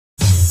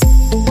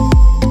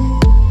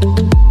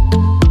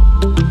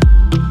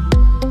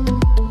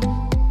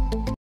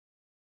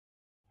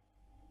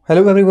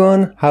Hello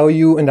everyone, how are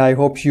you? And I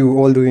hope you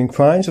all doing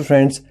fine. So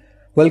friends,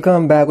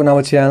 welcome back on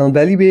our channel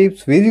Belly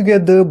Babes, where you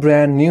get the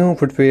brand new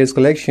Footwears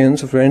collection.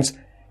 So friends,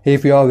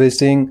 if you are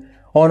visiting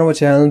on our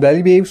channel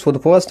Belly Babes for the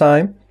first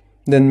time,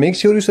 then make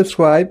sure you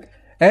subscribe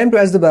and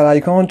press the bell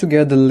icon to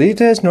get the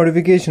latest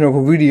notification of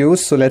our videos.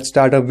 So let's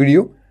start our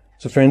video.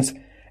 So friends,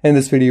 in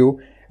this video,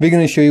 we're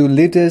going to show you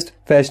latest,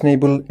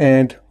 fashionable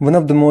and one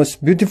of the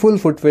most beautiful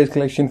footwear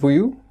collection for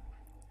you.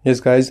 Yes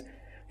guys,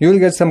 you will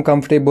get some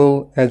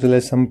comfortable as well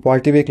as some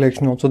party wear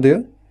collection also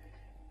there,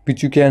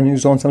 which you can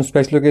use on some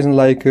special occasions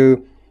like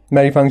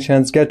marriage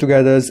functions,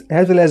 get-togethers,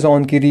 as well as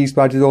on kiddies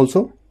parties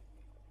also.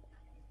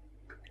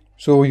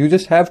 So you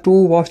just have to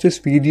watch this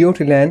video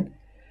till end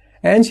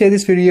and share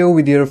this video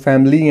with your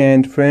family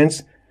and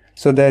friends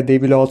so that they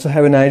will also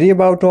have an idea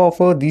about to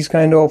offer these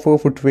kind of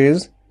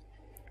footwears.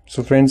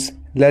 So friends,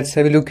 let's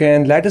have a look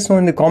and let us know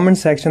in the comment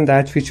section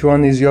that which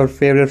one is your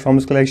favorite from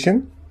this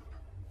collection.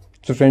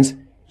 So friends,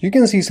 you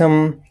can see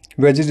some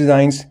wedgie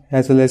designs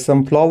as well as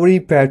some flowery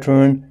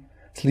pattern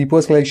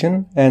sleepers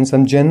collection and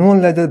some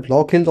genuine leather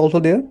block heels also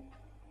there.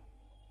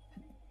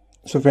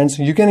 So friends,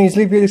 you can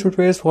easily wear these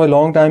footwears for a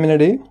long time in a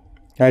day,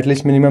 at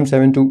least minimum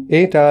 7 to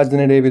 8 hours in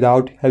a day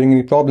without having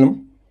any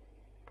problem.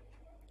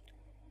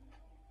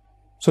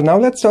 So now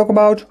let's talk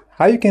about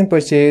how you can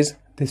purchase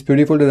these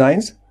beautiful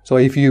designs. So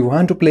if you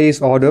want to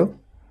place order,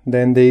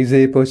 then there is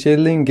a purchase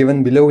link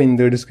given below in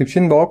the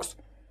description box.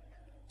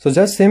 So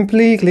just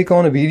simply click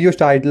on a video's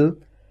title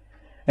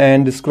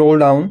and scroll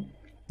down.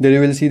 There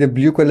you will see the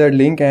blue colored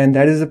link and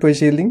that is the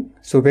purchase link.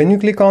 So when you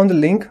click on the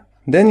link,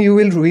 then you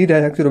will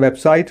redirect to the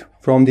website.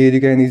 From there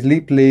you can easily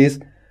place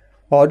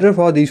order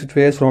for these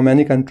footwears from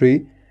any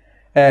country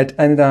at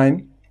any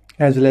time,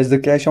 as well as the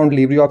cash on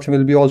delivery option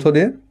will be also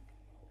there,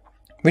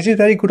 which is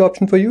very good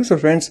option for you. So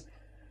friends,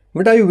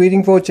 what are you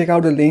waiting for? Check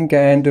out the link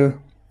and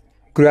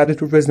grab the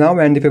footwears now.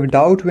 And if you have a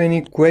doubt or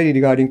any query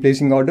regarding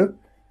placing order,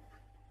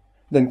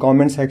 then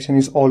comment section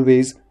is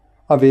always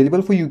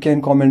available for you. You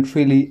can comment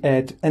freely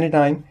at any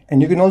time,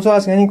 and you can also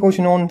ask any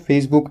question on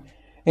Facebook,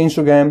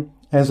 Instagram,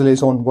 as well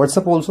as on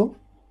WhatsApp also.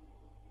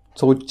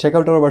 So check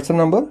out our WhatsApp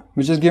number,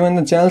 which is given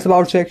in the channel's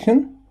about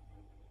section.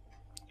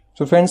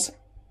 So friends,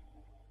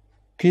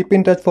 keep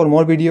in touch for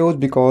more videos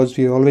because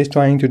we are always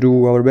trying to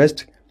do our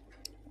best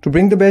to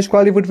bring the best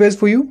quality footwears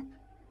for you.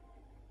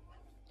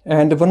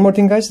 And one more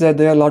thing guys, that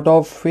there are a lot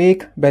of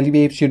fake Belly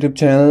Babes YouTube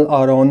channel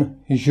are on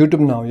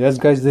YouTube now. Yes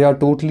guys, they are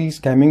totally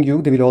scamming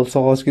you. They will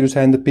also ask you to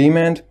send the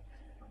payment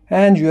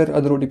and your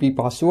other OTP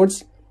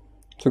passwords.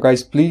 So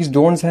guys, please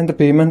don't send the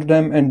payment to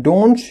them and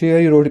don't share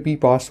your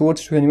OTP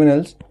passwords to anyone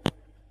else.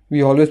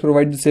 We always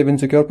provide the safe and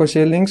secure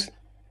purchase links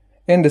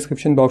in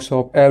description box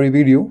of every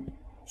video.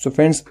 So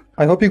friends,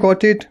 I hope you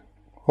got it.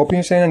 Hope you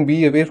understand and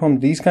be aware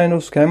from these kind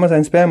of scammers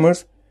and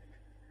spammers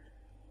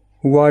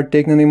who are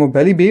taking the name of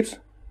Belly Babes.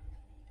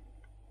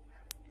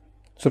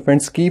 So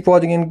friends, keep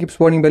watching and keep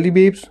supporting Belly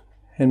Babes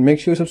and make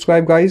sure you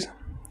subscribe guys.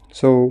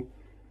 So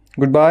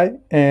goodbye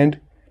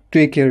and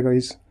take care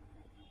guys.